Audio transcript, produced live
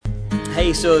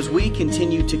Hey, so as we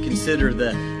continue to consider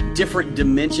the different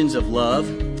dimensions of love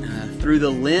through the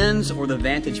lens or the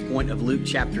vantage point of Luke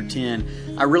chapter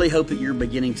 10, I really hope that you're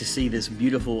beginning to see this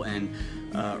beautiful and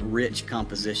rich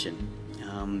composition.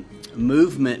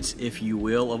 Movements, if you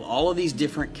will, of all of these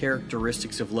different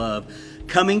characteristics of love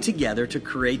coming together to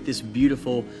create this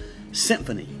beautiful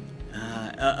symphony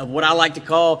of what I like to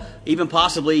call even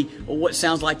possibly what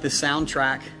sounds like the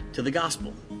soundtrack to the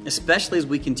gospel, especially as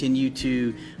we continue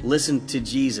to listen to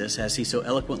Jesus as he so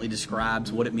eloquently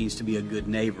describes what it means to be a good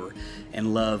neighbor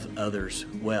and love others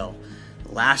well.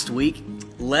 Last week,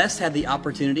 Les had the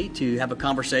opportunity to have a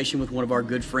conversation with one of our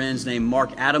good friends named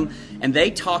Mark Adam, and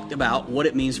they talked about what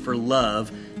it means for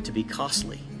love to be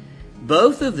costly.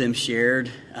 Both of them shared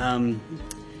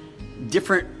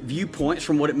different viewpoints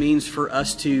from what it means for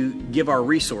us to give our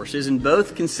resources, and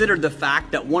both considered the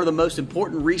fact that one of the most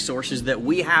important resources that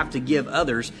we have to give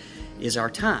others is our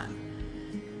time.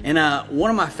 And one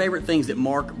of my favorite things that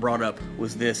Mark brought up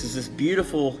was this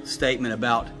beautiful statement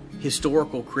about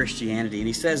historical Christianity. And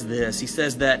he says this, he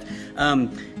says that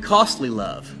costly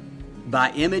love by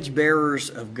image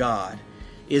bearers of God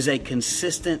is a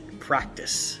consistent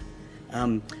practice,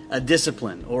 a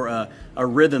discipline or a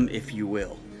rhythm, if you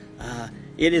will.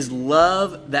 It is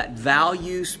love that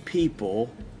values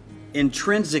people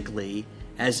intrinsically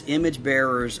as image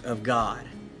bearers of God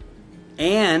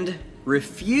and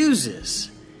refuses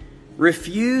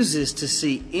to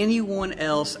see anyone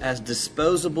else as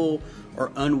disposable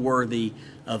or unworthy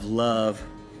of love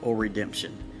or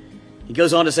redemption. He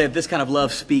goes on to say that this kind of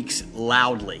love speaks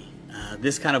loudly.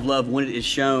 This kind of love, when it is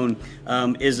shown,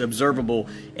 is observable,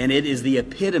 and it is the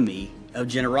epitome of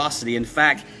generosity. In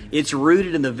fact, it's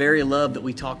rooted in the very love that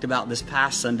we talked about this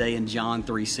past Sunday in John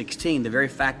 3:16. The very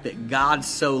fact that God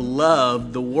so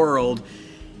loved the world,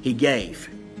 he gave.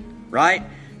 Right?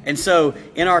 And so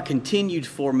in our continued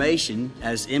formation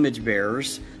as image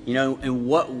bearers, in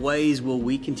what ways will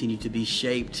we continue to be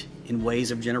shaped in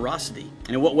ways of generosity?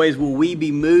 And in what ways will we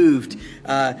be moved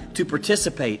to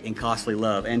participate in costly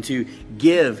love and to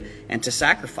give and to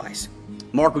sacrifice?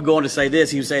 Mark would go on to say this.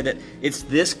 He would say that it's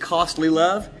this costly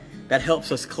love that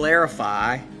helps us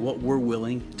clarify what we're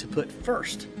willing to put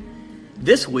first.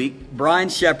 This week, Brian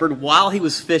Shepard, while he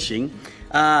was fishing,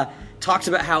 talks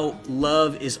about how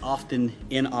love is often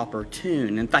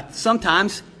inopportune. In fact,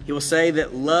 sometimes he will say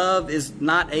that love is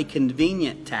not a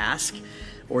convenient task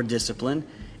or discipline,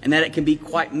 and that it can be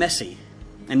quite messy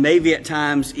and maybe at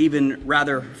times even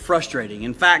rather frustrating.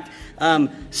 In fact,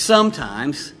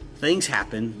 sometimes things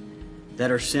happen that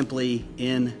are simply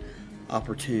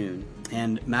inopportune.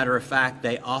 And matter of fact,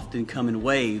 they often come in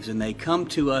waves, and they come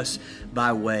to us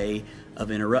by way of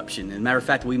interruption. And matter of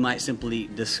fact, we might simply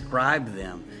describe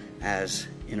them as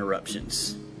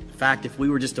interruptions. In fact, if we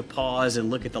were just to pause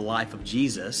and look at the life of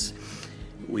Jesus,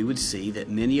 we would see that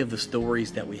many of the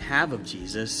stories that we have of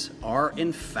Jesus are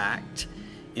in fact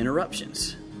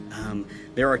interruptions.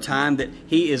 There are times that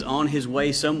he is on his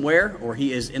way somewhere, or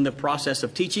he is in the process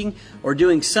of teaching or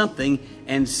doing something,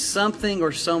 and something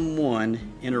or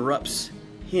someone interrupts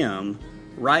him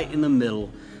right in the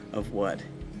middle of what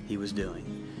he was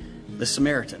doing. The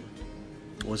Samaritan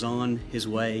was on his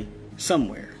way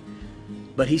somewhere,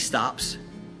 but he stops.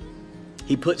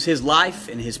 He puts his life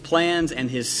and his plans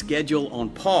and his schedule on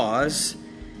pause,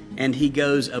 and he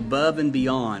goes above and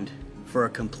beyond for a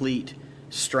complete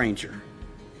stranger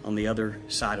on the other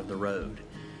side of the road.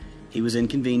 He was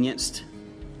inconvenienced.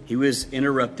 He was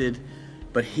interrupted,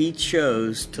 but he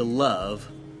chose to love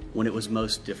when it was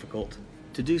most difficult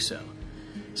to do so.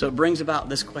 So it brings about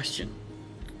this question.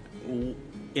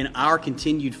 In our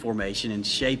continued formation and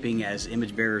shaping as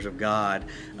image bearers of God,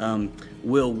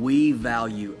 will we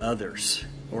value others?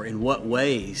 Or in what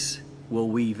ways will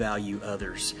we value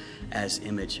others as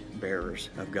image bearers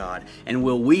of God? And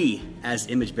will we, as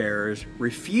image bearers,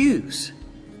 refuse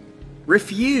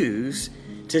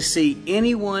to see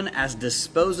anyone as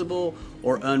disposable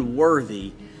or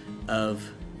unworthy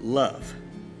of love?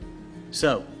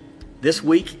 So, this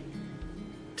week,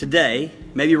 today,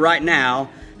 maybe right now,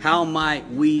 how might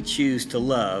we choose to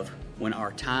love when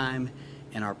our time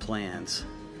and our plans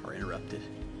are interrupted?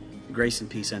 Grace and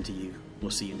peace unto you.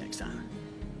 We'll see you next time.